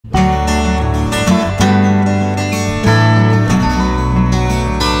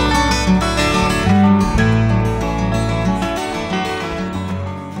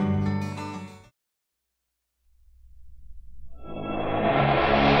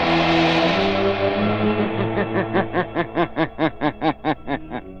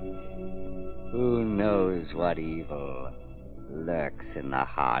but evil lurks in the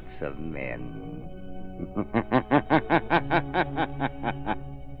hearts of men.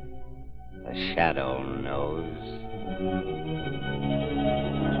 The shadow knows.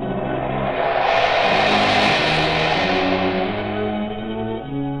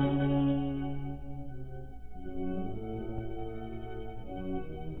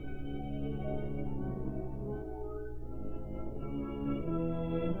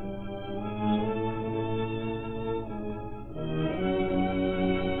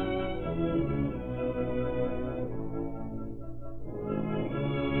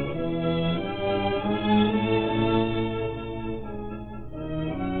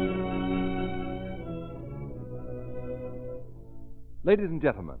 Ladies and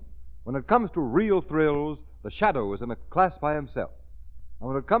gentlemen, when it comes to real thrills, the Shadow is in a class by himself. And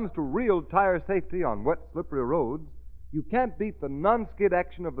when it comes to real tire safety on wet, slippery roads, you can't beat the non-skid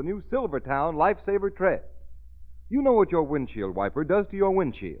action of the new Silvertown Lifesaver Tread. You know what your windshield wiper does to your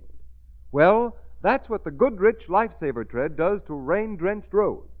windshield. Well, that's what the Goodrich Lifesaver Tread does to rain-drenched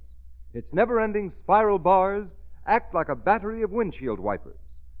roads. Its never-ending spiral bars act like a battery of windshield wipers.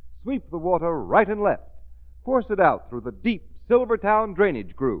 Sweep the water right and left. Force it out through the deep Silvertown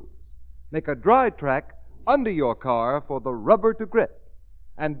drainage grooves. Make a dry track under your car for the rubber to grip.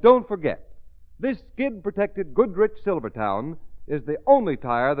 And don't forget, this skid-protected Goodrich Silvertown is the only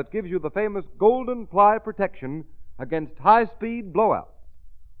tire that gives you the famous golden ply protection against high-speed blowouts.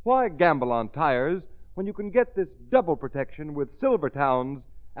 Why gamble on tires when you can get this double protection with Silvertowns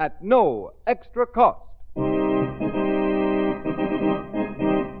at no extra cost?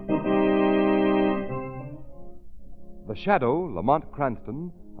 The Shadow, Lamont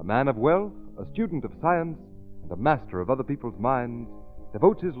Cranston, a man of wealth, a student of science, and a master of other people's minds,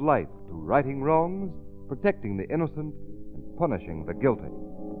 devotes his life to righting wrongs, protecting the innocent, and punishing the guilty.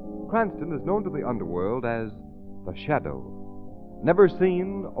 Cranston is known to the underworld as the Shadow. Never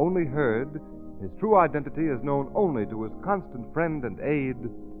seen, only heard, his true identity is known only to his constant friend and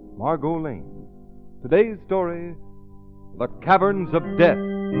aide, Margot Lane. Today's story, The Caverns of Death.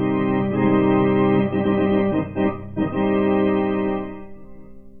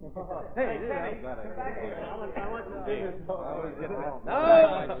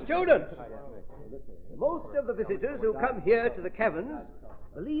 Now, students, most of the visitors who come here to the caverns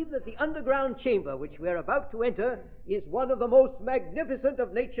believe that the underground chamber which we're about to enter is one of the most magnificent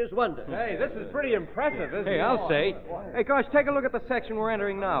of nature's wonders. Hey, this is pretty impressive, isn't it? Hey, I'll say. Hey, gosh, take a look at the section we're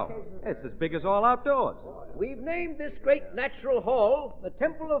entering now. It's as big as all outdoors. We've named this great natural hall the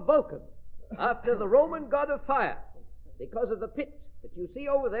Temple of Vulcan, after the Roman god of fire, because of the pit that you see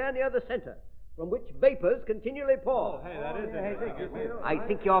over there near the center, from which vapors continually pour. Oh, hey, that is interesting. I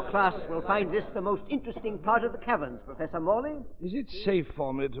think your class will find this the most interesting part of the caverns, Professor Morley. Is it safe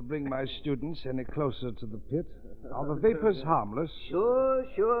for me to bring my students any closer to the pit? Are the vapors harmless? Sure,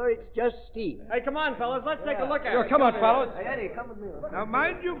 it's just steam. Hey, come on, fellas, let's take a look at Sure, it. come on, fellas. Hey, Eddie, come with me. Now,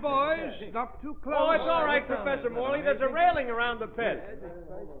 mind you, boys, not too close. Oh, it's all right, Professor Morley. There's a railing around the pit.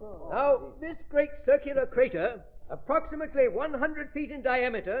 Now, this great circular crater, approximately 100 feet in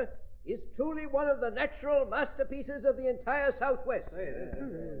diameter, is truly one of the natural masterpieces of the entire Southwest.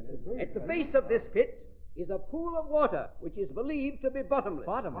 At the base of this pit is a pool of water, which is believed to be bottomless.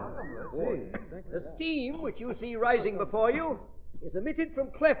 The steam, which you see rising before you, is emitted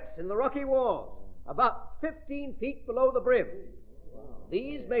from clefts in the rocky walls, about 15 feet below the brim.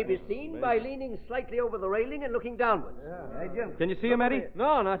 These may be seen by leaning slightly over the railing and looking downwards. Can you see him, Eddie?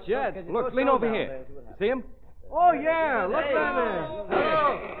 No, not yet. Look, lean over here. See him? Oh, yeah, look down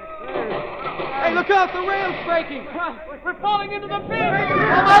there. Hey, look out, the rail's breaking. We're falling into the pit.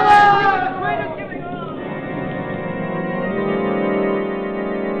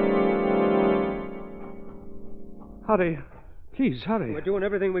 Hurry. Please, hurry. We're doing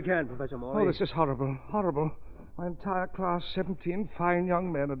everything we can, Professor Morley. Oh, this is horrible. Horrible. My entire class, 17 fine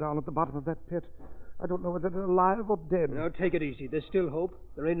young men, are down at the bottom of that pit. I don't know whether they're alive or dead. Now, take it easy. There's still hope.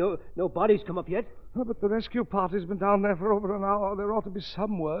 There ain't no bodies come up yet. Oh, but the rescue party's been down there for over an hour. There ought to be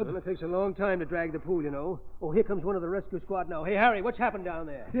some word. Well, it takes a long time to drag the pool, you know. Oh, here comes one of the rescue squad now. Hey, Harry, what's happened down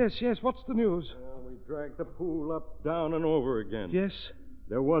there? Yes. What's the news? We dragged the pool up, down, and over again. Yes?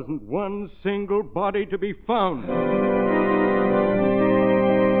 There wasn't one single body to be found.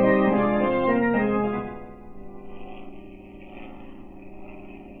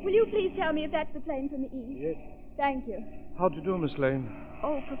 Will you please tell me if that's the plane from the east? Yes. Thank you. How do you do, Miss Lane?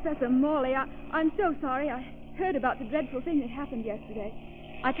 Oh, Professor Morley, I'm so sorry. I heard about the dreadful thing that happened yesterday.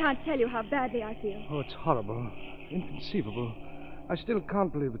 I can't tell you how badly I feel. Oh, it's horrible. Inconceivable. I still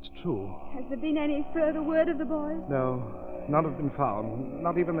can't believe it's true. Has there been any further word of the boys? No. None have been found,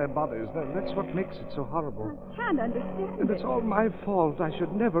 not even their bodies. That's what makes it so horrible. I can't understand And it. it's all my fault. I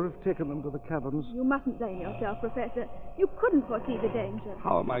should never have taken them to the caverns. You mustn't blame yourself, Professor. You couldn't foresee the danger.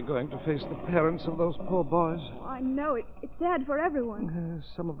 How am I going to face the parents of those poor boys? Oh, I know it's sad for everyone.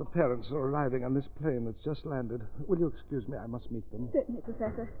 Some of the parents are arriving on this plane that's just landed. Will you excuse me? I must meet them. Certainly,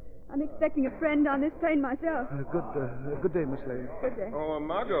 Professor. I'm expecting a friend on this plane myself. Good day, Miss Lane. Good day. Oh,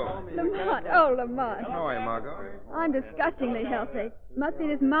 Margot. Lamont. Oh, Lamont. How are you, Margot? I'm disgustingly healthy. Must be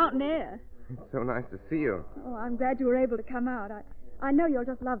this mountain air. It's so nice to see you. Oh, I'm glad you were able to come out. I know you'll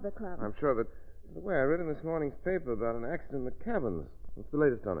just love the club. I'm sure that... By the way, I read in this morning's paper about an accident in the Caverns. What's the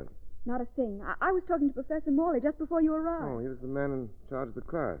latest on it? Not a thing. I was talking to Professor Morley just before you arrived. Oh, he was the man in charge of the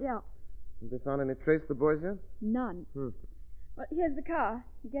class. Yeah. Have they found any trace of the boys yet? None. Well, here's the car.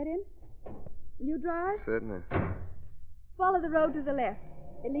 You get in? Will you drive? Certainly. Follow the road to the left.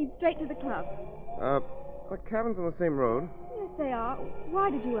 It leads straight to the club. The Caverns on the same road? Yes, they are. Why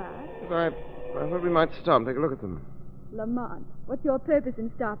did you ask? I thought we might stop and take a look at them. Lamont, what's your purpose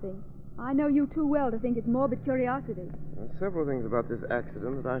in stopping? I know you too well to think it's morbid curiosity. There are several things about this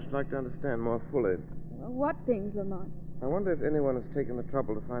accident that I should like to understand more fully. Well, what things, Lamont? I wonder if anyone has taken the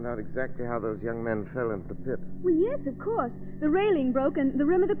trouble to find out exactly how those young men fell into the pit. Well, yes, of course. The railing broke and the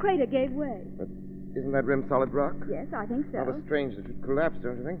rim of the crater gave way. But isn't that rim solid rock? Yes, I think so. Rather strange that it should collapse,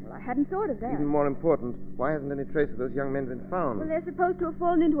 don't you think? Well, I hadn't thought of that. Even more important, why hasn't any trace of those young men been found? Well, they're supposed to have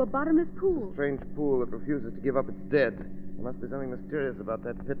fallen into a bottomless pool. A strange pool that refuses to give up its dead. There must be something mysterious about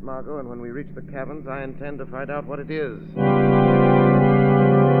that pit, Margot, and when we reach the caverns, I intend to find out what it is.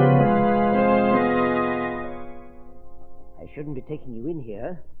 I shouldn't be taking you in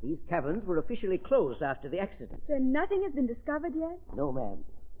here. These caverns were officially closed after the accident. So nothing has been discovered yet? No, ma'am.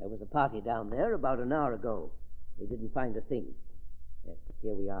 There was a party down there about an hour ago. They didn't find a thing. Yes,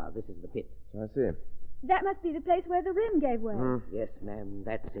 here we are. This is the pit. I see. That must be the place where the rim gave way. Yes, ma'am,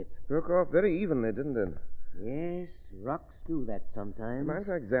 that's it. Broke off very evenly, didn't it? Yes, rocks do that sometimes. Mind if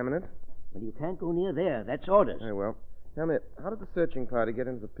I examine it? Well, you can't go near there. That's orders. Very well. Tell me, how did the searching party get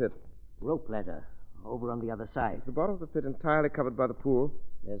into the pit? Rope ladder. Over on the other side. Is the bottom of the pit entirely covered by the pool?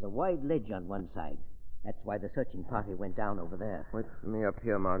 There's a wide ledge on one side. That's why the searching party went down over there. Wait for me up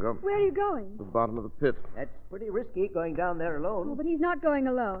here, Margot. Where are you going? The bottom of the pit. That's pretty risky, going down there alone. Oh, but he's not going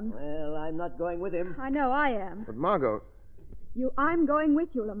alone. Well, I'm not going with him. I know I am. But Margot... I'm going with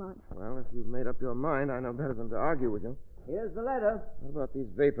you, Lamont. Well, if you've made up your mind, I know better than to argue with you. Here's the ladder. What about these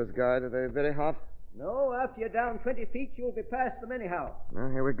vapors, Guide? Are they very hot? No, after you're down 20 feet, you'll be past them anyhow. Well,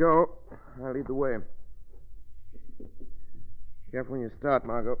 here we go. I'll lead the way. Careful when you start,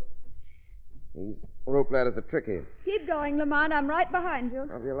 Margot. These rope ladders are tricky. Keep going, Lamont. I'm right behind you.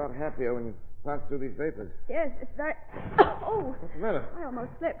 I'll be a lot happier when you pass through these vapors. Yes, it's very... Oh! What's the matter? I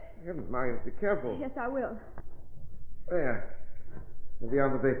almost slipped. Heavens, Margot, be careful. Yes, I will. There. We're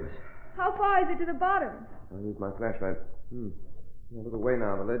beyond the vapors. How far is it to the bottom? I'll use my flashlight. A little way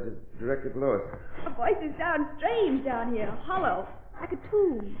now. The ledge is directly below us. The voices sound strange down here. Hollow. Like a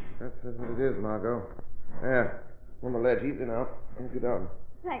tomb. That's what it is, Margot. There. On the ledge. Easy now. Don't get down.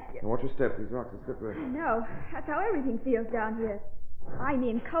 Thank you. Now watch your step. These rocks are slippery. I know. That's how everything feels down here. I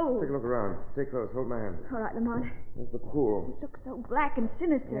mean cold. Take a look around. Stay close. Hold my hand. All right, Lamont. There's the pool. It looks so black and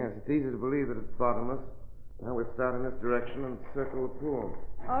sinister. Yes, it's easy to believe that it's bottomless. Now we'll start in this direction and circle the pool.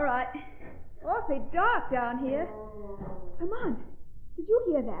 All right. Awfully dark down here. Lamont, did you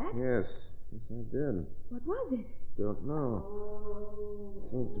hear that? Yes. Yes, I did. What was it? Don't know.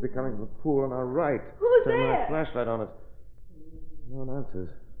 Seems to be coming from the pool on our right. Who's Turn there? my flashlight on it. No one answers.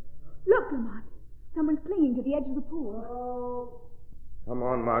 Look, Lamont. Someone's clinging to the edge of the pool. Come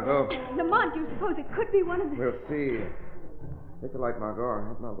on, Margot. Lamont, do you suppose it could be one of the... We'll see. Take the light, Margot. I'll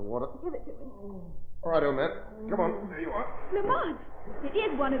help him out of the water. Give it to me. All right, old man. Come on. There you are. Lamont, it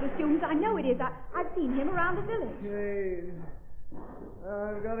is one of the students. I know it is. I've seen him around the village. Hey,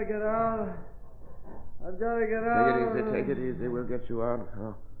 I've got to get out. I've got to get out. Take it easy. We'll get you out.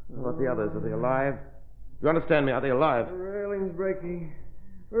 How about the others? Are they alive? You understand me? Are they alive? The railing's breaking.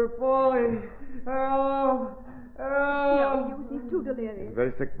 We're falling. Help! Help! No use. He's too delirious. He's a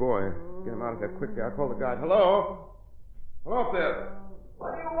very sick boy. Get him out of here quickly. I'll call the guide. Hello? Hello up there.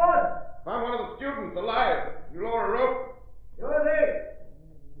 What do you want? Found one of the students alive. You lower a rope? Sure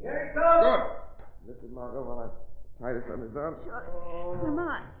thing. Here he comes. Good. Listen, Margot, while I tie this on his arm.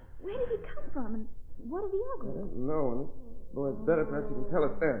 Lamont, where did he come from and what are the I others? don't know. And this boy's better. Perhaps he can tell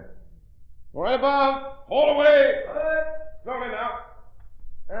us there. All right, above. Hold away. Slowly now.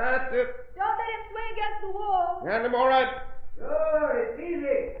 That's it. Don't let him swing against the wall. Hand him all right. Sure, it's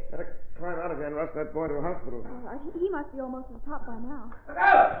easy. Got a climb out again and rush that boy to a hospital. He must be almost to the top by now. Look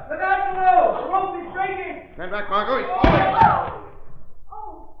out! Look out below! The rope is breaking! Stand back, Margot. He's falling.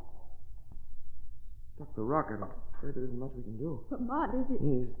 Oh! Struck the rocket. I'm afraid there isn't much we can do. Lamont, is it?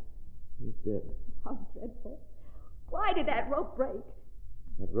 He's dead. How dreadful. Why did that rope break?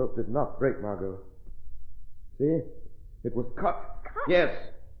 That rope did not break, Margot. See? It was cut. Cut? Yes.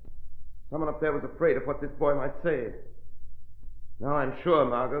 Someone up there was afraid of what this boy might say. Now I'm sure,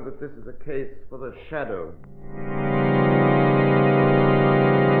 Margot, that this is a case for the shadow.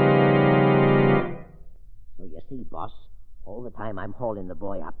 So you see, boss, all the time I'm hauling the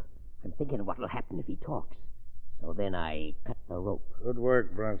boy up, I'm thinking what'll happen if he talks. So then I cut the rope. Good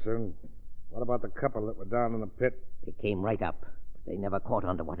work, Brunson. What about the couple that were down in the pit? They came right up, but they never caught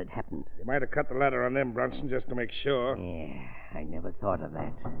on to what had happened. You might have cut the ladder on them, Brunson, just to make sure. Yeah, I never thought of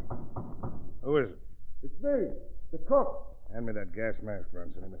that. Who is it? It's me, the cook. Hand me that gas mask,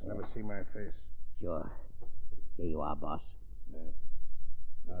 Brunson. He must never see my face. Sure. Here you are, boss. Yeah.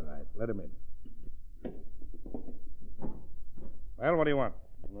 All right, let him in. Well, what do you want?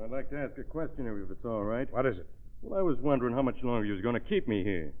 Well, I'd like to ask a question of you, if it's all right. What is it? Well, I was wondering how much longer you was going to keep me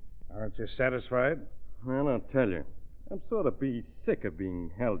here. Aren't you satisfied? Well, I'll tell you. I'm sort of sick of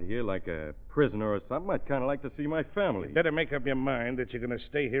being held here like a prisoner or something. I'd kind of like to see my family. You better make up your mind that you're going to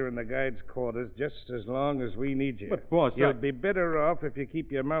stay here in the guide's quarters just as long as we need you. But, boss, You'll be better off if you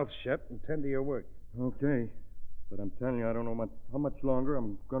keep your mouth shut and tend to your work. Okay. But I'm telling you, I don't know how much longer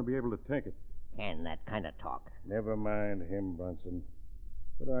I'm going to be able to take it. And that kind of talk. Never mind him, Brunson.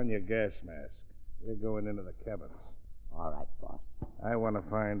 Put on your gas mask. We're going into the cabins. All right, boss. I want to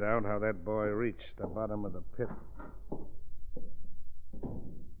find out how that boy reached the bottom of the pit. I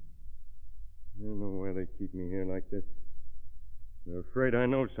don't know why they keep me here like this. They're afraid I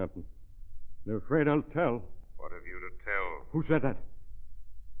know something. They're afraid I'll tell. What have you to tell? Who said that?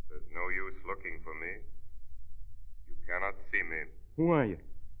 There's no use looking for me. You cannot see me. Who are you?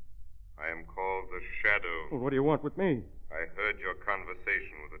 I am called the Shadow. Well, what do you want with me? I heard your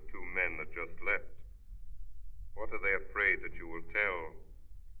conversation with the two men that just left. What are they afraid that you will tell?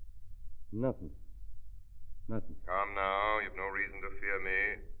 Nothing. Nothing. Come now, you've no reason to fear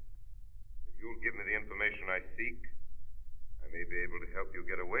me. If you'll give me the information I seek, I may be able to help you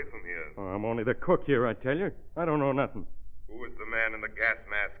get away from here. Oh, I'm only the cook here, I tell you. I don't know nothing. Who is the man in the gas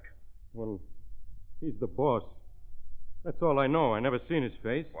mask? Well, he's the boss. That's all I know. I never seen his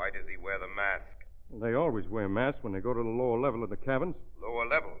face. Why does he wear the mask? Well, they always wear masks when they go to the lower level of the cabins. Lower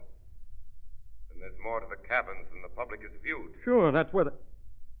level? Then there's more to the cabins than the public has viewed. Sure, that's where the...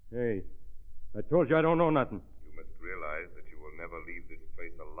 Hey, I told you I don't know nothing. You must realize that you will never leave this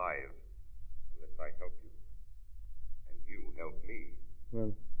place alive unless I help you. And you help me.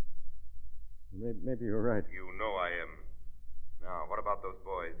 Well, maybe you're right. You know I am. Now, what about those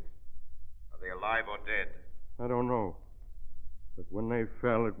boys? Are they alive or dead? I don't know. But when they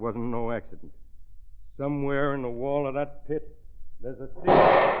fell, it wasn't no accident. Somewhere in the wall of that pit, there's a thing.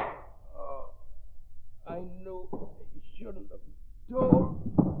 Oh, I knew I shouldn't have told.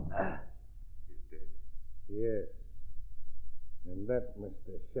 He's dead. Yes. And that,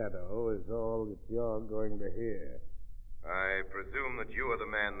 Mr. Shadow, is all that you're going to hear. I presume that you are the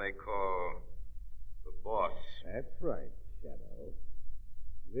man they call the boss. That's right, Shadow.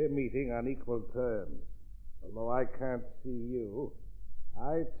 We're meeting on equal terms. Although I can't see you,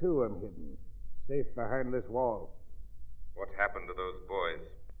 I, too, am hidden, safe behind this wall. What happened to those boys?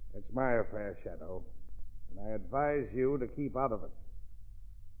 It's my affair, Shadow, and I advise you to keep out of it.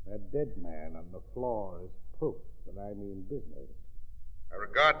 That dead man on the floor is proof that I mean business. I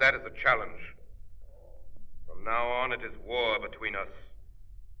regard that as a challenge. From now on, it is war between us.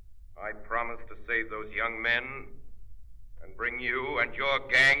 I promise to save those young men and bring you and your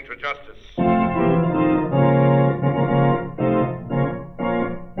gang to justice.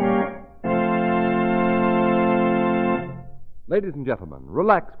 Ladies and gentlemen,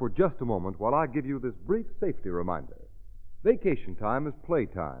 relax for just a moment while I give you this brief safety reminder. Vacation time is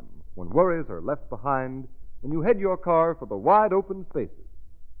playtime, when worries are left behind, when you head your car for the wide open spaces,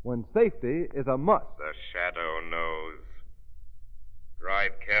 when safety is a must. The Shadow knows.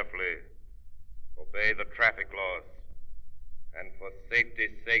 Drive carefully. Obey the traffic laws. And for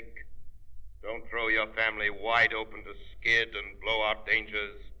safety's sake, don't throw your family wide open to skid and blowout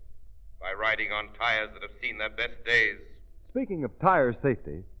dangers by riding on tires that have seen their best days. Speaking of tire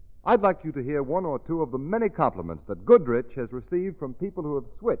safety, I'd like you to hear one or two of the many compliments that Goodrich has received from people who have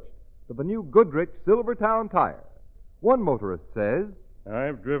switched to the new Goodrich Silvertown tire. One motorist says,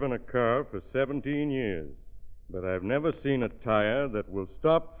 I've driven a car for 17 years, but I've never seen a tire that will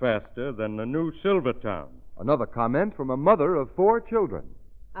stop faster than the new Silvertown. Another comment from a mother of 4 children.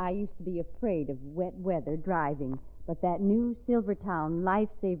 I used to be afraid of wet weather driving, but that new Silvertown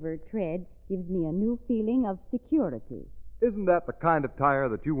Lifesaver tread gives me a new feeling of security. Isn't that the kind of tire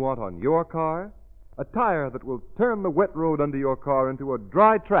that you want on your car? A tire that will turn the wet road under your car into a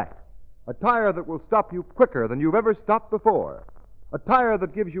dry track. A tire that will stop you quicker than you've ever stopped before. A tire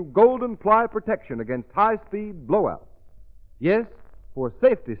that gives you golden ply protection against high-speed blowouts. Yes, for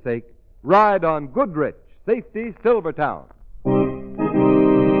safety's sake, ride on Goodrich Safety Silvertown.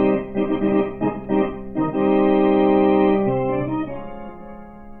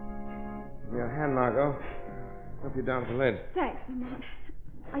 Your hand, Margot. Hope you're down for lead. Thanks, Lamont.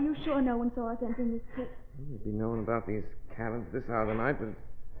 Are you sure no one saw us entering this pit? We'd be knowing about these caverns this hour of the night, but it's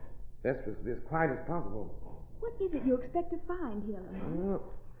best for us to be as quiet as possible. What is it you expect to find here, Lamont? Well,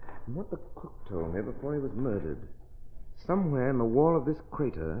 from what the cook told me before he was murdered, somewhere in the wall of this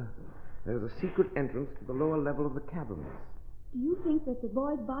crater, there's a secret entrance to the lower level of the caverns. Do you think that the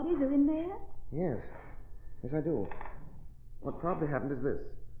boys' bodies are in there? Yes. Yes, I do. What probably happened is this.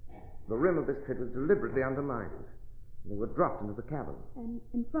 The rim of this pit was deliberately undermined. They were dropped into the cavern.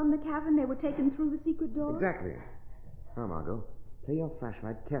 And from the cavern they were taken through the secret door? Exactly. Now, Margot, play your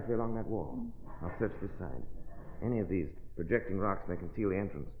flashlight carefully along that wall. I'll search this side. Any of these projecting rocks may conceal the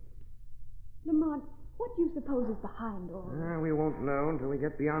entrance. Lamont, what do you suppose is behind all this? We won't know until we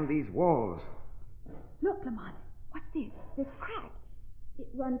get beyond these walls. Look, Lamont, what's this? This crack. It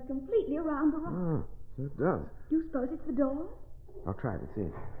runs completely around the rock. So it does. Do you suppose it's the door? I'll try it and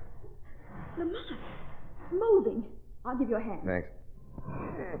see. Lamont, it's moving. I'll give you a hand. Thanks.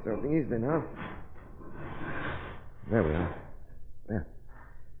 It's opening easily now. There we are. There.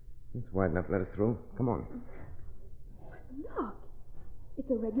 It's wide enough to let us through. Come on. Look. It's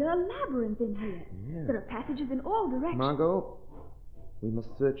a regular labyrinth in here. Yes. There are passages in all directions. Margot, we must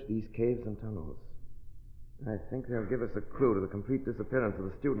search these caves and tunnels. I think they'll give us a clue to the complete disappearance of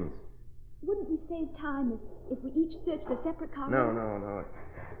the students. Wouldn't we save time if we each searched a separate corridor? No.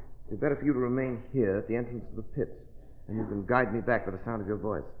 It'd be better for you to remain here at the entrance to the pit, and you can guide me back with the sound of your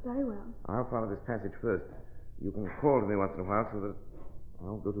voice. Very well. I'll follow this passage first. You can call to me once in a while so that I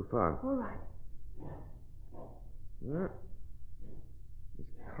won't go too far. All right. This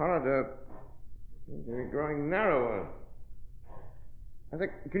corridor seems to be growing narrower.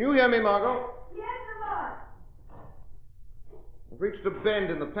 Can you hear me, Margot? Yes, Lamont. I've reached a bend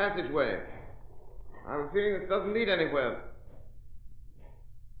in the passageway. I have a feeling this doesn't lead anywhere.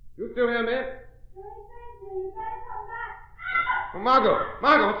 You still hear me? You better come back. Oh,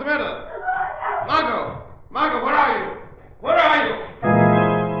 Margot, what's the matter? Margot, where are you? Where are you?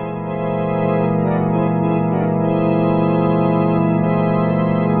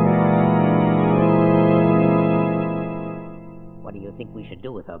 What do you think we should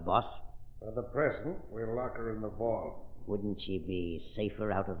do with her, boss? For the present, we'll lock her in the vault. Wouldn't she be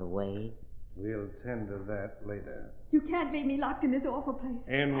safer out of the way? We'll tend to that later. You can't leave me locked in this awful place.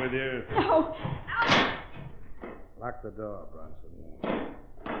 In with you. No. Lock the door, Bronson.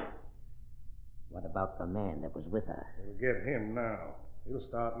 What about the man that was with her? We'll get him now. He'll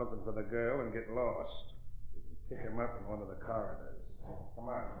start looking for the girl and get lost. We can pick him up in one of the corridors. Come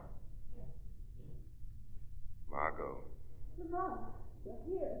on. Margot. Lamont, you're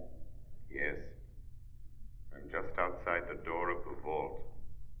here. Yes. I'm just outside the door of the vault.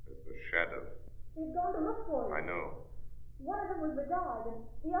 There's the shadow. They've gone to look for you. I know. One of them was the guard, and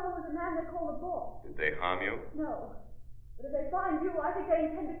the other was a man they call the boss. Did they harm you? No. But if they find you, I think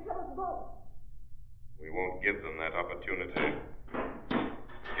they intend to kill us both. We won't give them that opportunity.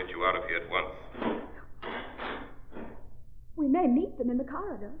 Get you out of here at once. We may meet them in the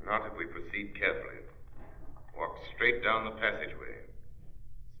corridor. Not if we proceed carefully. Walk straight down the passageway.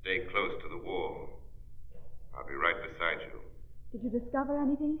 Stay close to the wall. I'll be right beside you. Did you discover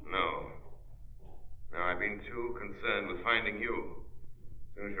anything? No. No, I've been too concerned with finding you.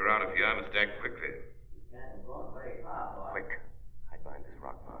 As soon as you're out of here, I must act quickly. You can't go very far, boss. Quick. Hide behind this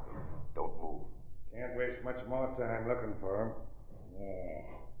rock, Margot. Don't move. Can't waste much more time looking for him. Yeah.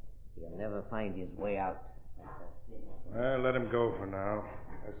 He'll never find his way out. Well, let him go for now.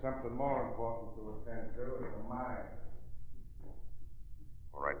 There's something more important to attend to in the mine.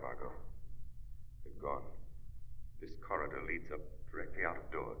 All right, Margot. They've gone. This corridor leads up directly out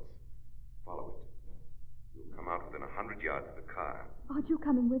of doors. Follow it. You'll come out within 100 yards of the car. Aren't you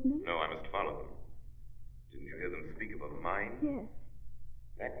coming with me? No, I must follow them. Didn't you hear them speak of a mine? Yes.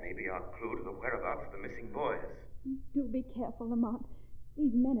 That may be our clue to the whereabouts of the missing boys. Do be careful, Lamont.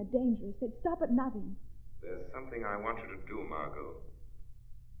 These men are dangerous. They'd stop at nothing. There's something I want you to do, Margot.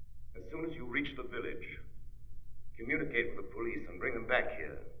 As soon as you reach the village, communicate with the police and bring them back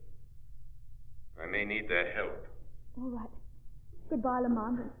here. I may need their help. All right. Goodbye,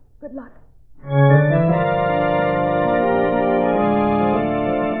 Lamont, and good luck. I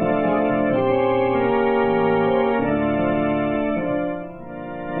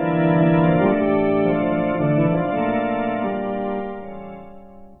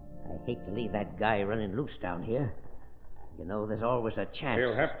hate to leave that guy running loose down here. You know, there's always a chance.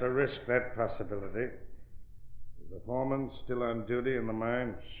 We'll have to risk that possibility. Is the foreman still on duty in the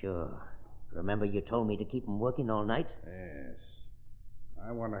mine? Sure. Remember you told me to keep him working all night? Yes.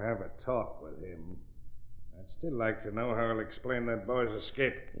 I want to have a talk with him. I'd still like to know how he'll explain that boy's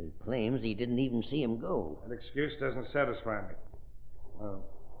escape. He claims he didn't even see him go. That excuse doesn't satisfy me. Well,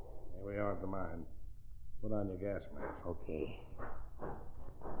 here we are at the mine. Put on your gas mask. Okay.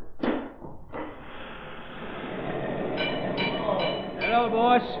 Hello,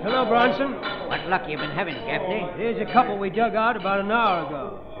 boss. Hello, Bronson. What luck you been having, Gaffney? Here's a couple we dug out about an hour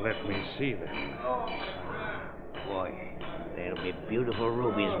ago. Let me see them. Boy, they'll be beautiful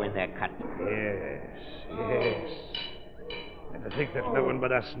rubies when they're cut. Yes. And to think that no one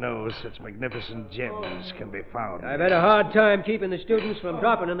but us knows such magnificent gems can be found. I've had a hard time keeping the students from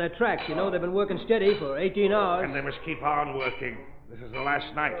dropping in their tracks. You know, they've been working steady for 18 hours. And they must keep on working. This is the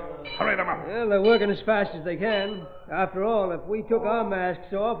last night. Hurry them up. Well, they're working as fast as they can. After all, if we took our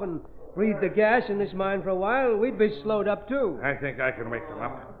masks off and breathed the gas in this mine for a while, we'd be slowed up, too. I think I can wake them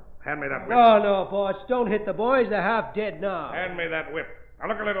up. Hand me that whip. No, boss. Don't hit the boys. They're half dead now. Hand me that whip. Now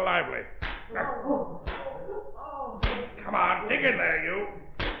look a little lively. Come on, dig in there, you.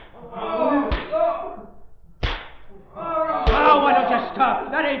 Oh, why don't you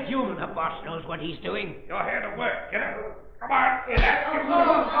stop? That ain't human. The boss knows what he's doing. You're here to work. Get it? Come on, get it.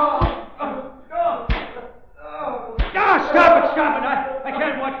 Stop it. I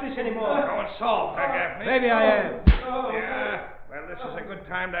can't watch this anymore. Going soft, Gaffney? Maybe I am. Yeah. Well, this is a good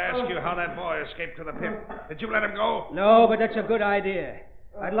time to ask you how that boy escaped to the pit. Did you let him go? No, but that's a good idea.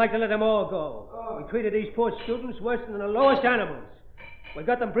 I'd like to let them all go. We treated these poor students worse than the lowest animals. We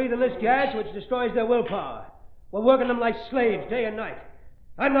got them breathing this gas which destroys their willpower. We're working them like slaves day and night.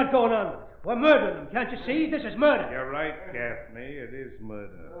 I'm not going on with it. We're murdering them. Can't you see? This is murder. You're right, Gaffney. It is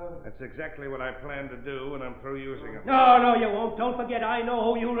murder. That's exactly what I plan to do when I'm through using them. No, you won't. Don't forget I know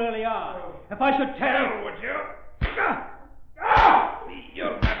who you really are. If I should tell... Tell, would you?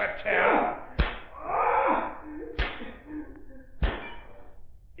 You'll never tell.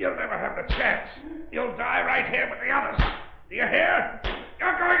 You'll never have the chance. You'll die right here with the others. Do you hear?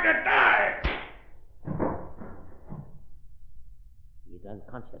 You're going to die. He's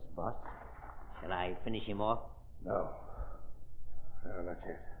unconscious, boss. Shall I finish him off? No, not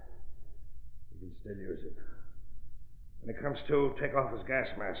yet. We can still use him. When he comes to, take off his gas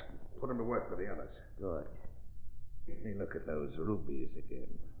mask and put him to work with the others. Good. Let me look at those rubies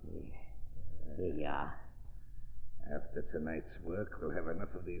again. Here you are. After tonight's work, we'll have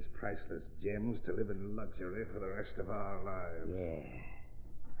enough of these priceless gems to live in luxury for the rest of our lives. Yeah.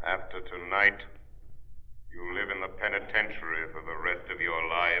 After tonight, you live in the penitentiary for the rest of your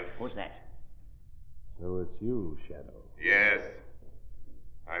lives. Who's that? So it's you, Shadow. Yes.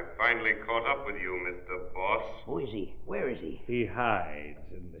 I've finally caught up with you, Mr. Boss. Who is he? Where is he? He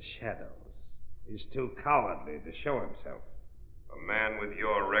hides in the shadows. He's too cowardly to show himself. A man with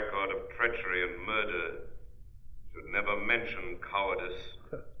your record of treachery and murder should never mention cowardice.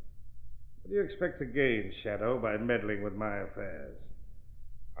 What do you expect to gain, Shadow, by meddling with my affairs?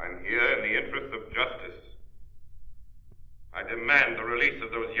 I'm here in the interest of justice. I demand the release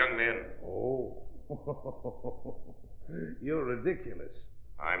of those young men. Oh. You're ridiculous.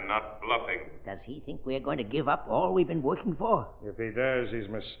 I'm not bluffing. Does he think we're going to give up all we've been working for? If he does, he's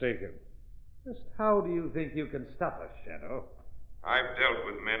mistaken. Just how do you think you can stop us, Shadow? I've dealt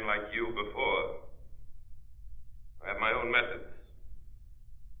with men like you before. I have my own methods.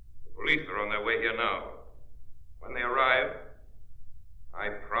 The police are on their way here now. When they arrive, I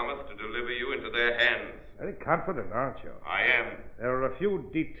promise to deliver you into their hands. Very confident, aren't you? I am. There are a few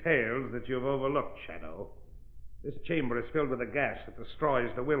details that you've overlooked, Shadow. This chamber is filled with a gas that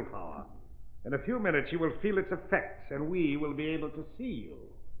destroys the willpower. In a few minutes, you will feel its effects, and we will be able to see you.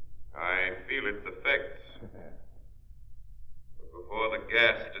 I feel its effects. But before the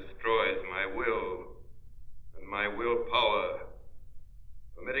gas destroys my will and my willpower,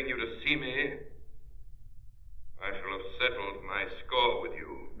 permitting you to see me, I shall have settled my score with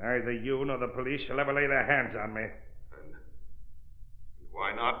you. Neither you nor the police shall ever lay their hands on me. And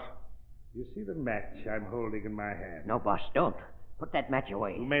why not? You see the match I'm holding in my hand? No, boss, don't. Put that match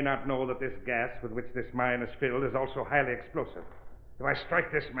away. You may not know that this gas with which this mine is filled is also highly explosive. If I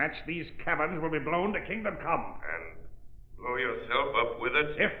strike this match, these caverns will be blown to kingdom come. And blow yourself up with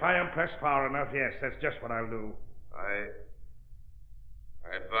it? If I am pressed far enough, yes, that's just what I'll do.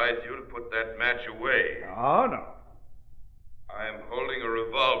 I advise you to put that match away. Oh, no. I am holding a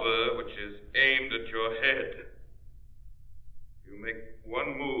revolver which is aimed at your head. If you make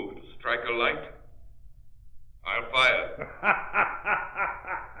one move to strike a light, I'll fire.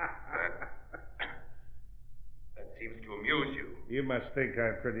 That seems to amuse you. You must think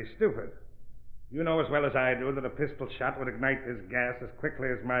I'm pretty stupid. You know as well as I do that a pistol shot would ignite this gas as quickly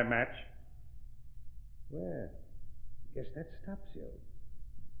as my match. Well, I guess that stops you.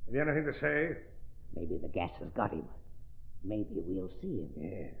 Have you anything to say? Maybe the gas has got him. Maybe we'll see him.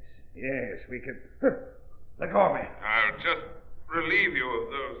 Yes, we can. Let go of me. I'll just relieve you of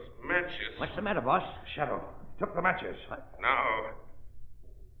those matches. What's the matter, boss? Shadow took the matches. Now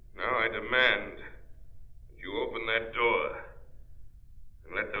I demand that you open that door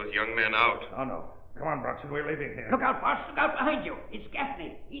and let those young men out. Oh, no. Come on, Bronson, we're leaving here. Look out, boss. Look out behind you. It's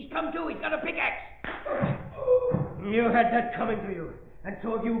Gaffney. He's come to. He's got a pickaxe. You had that coming to you. And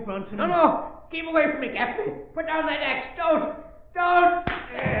so have you, Bronson. No. Keep away from me, Gaffney. Put down that axe. Don't.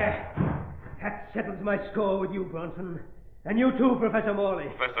 That settles my score with you, Bronson. And you too, Professor Morley.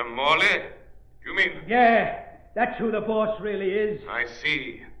 Professor Morley? You mean... Yeah, that's who the boss really is. I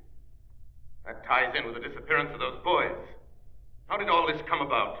see. That ties in with the disappearance of those boys. How did all this come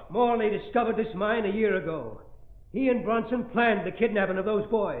about? Morley discovered this mine a year ago. He and Bronson planned the kidnapping of those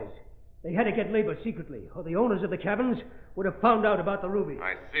boys. They had to get labor secretly, or the owners of the Caverns would have found out about the ruby.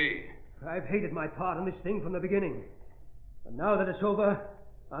 I see. I've hated my part in this thing from the beginning. But now that it's over,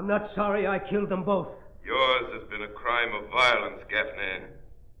 I'm not sorry I killed them both. Yours has been a crime of violence, Gaffney.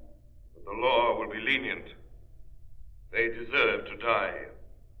 But the law will be lenient. They deserve to die.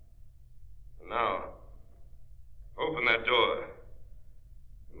 And now, open that door,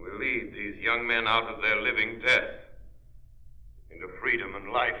 and we'll lead these young men out of their living death into freedom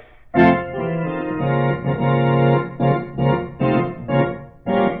and life.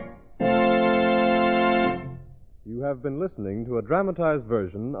 You have been listening to a dramatized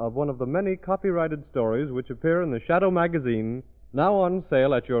version of one of the many copyrighted stories which appear in the Shadow magazine, now on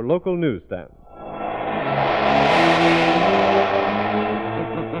sale at your local newsstand.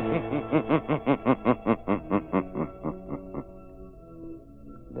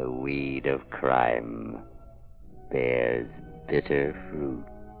 The weed of crime bears bitter fruit.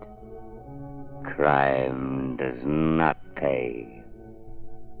 Crime does not pay.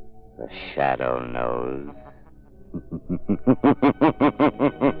 The Shadow knows.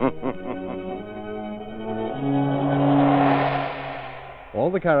 All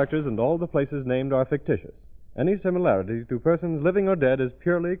the characters and all the places named are fictitious. Any similarity to persons living or dead is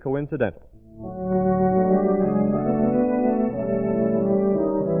purely coincidental.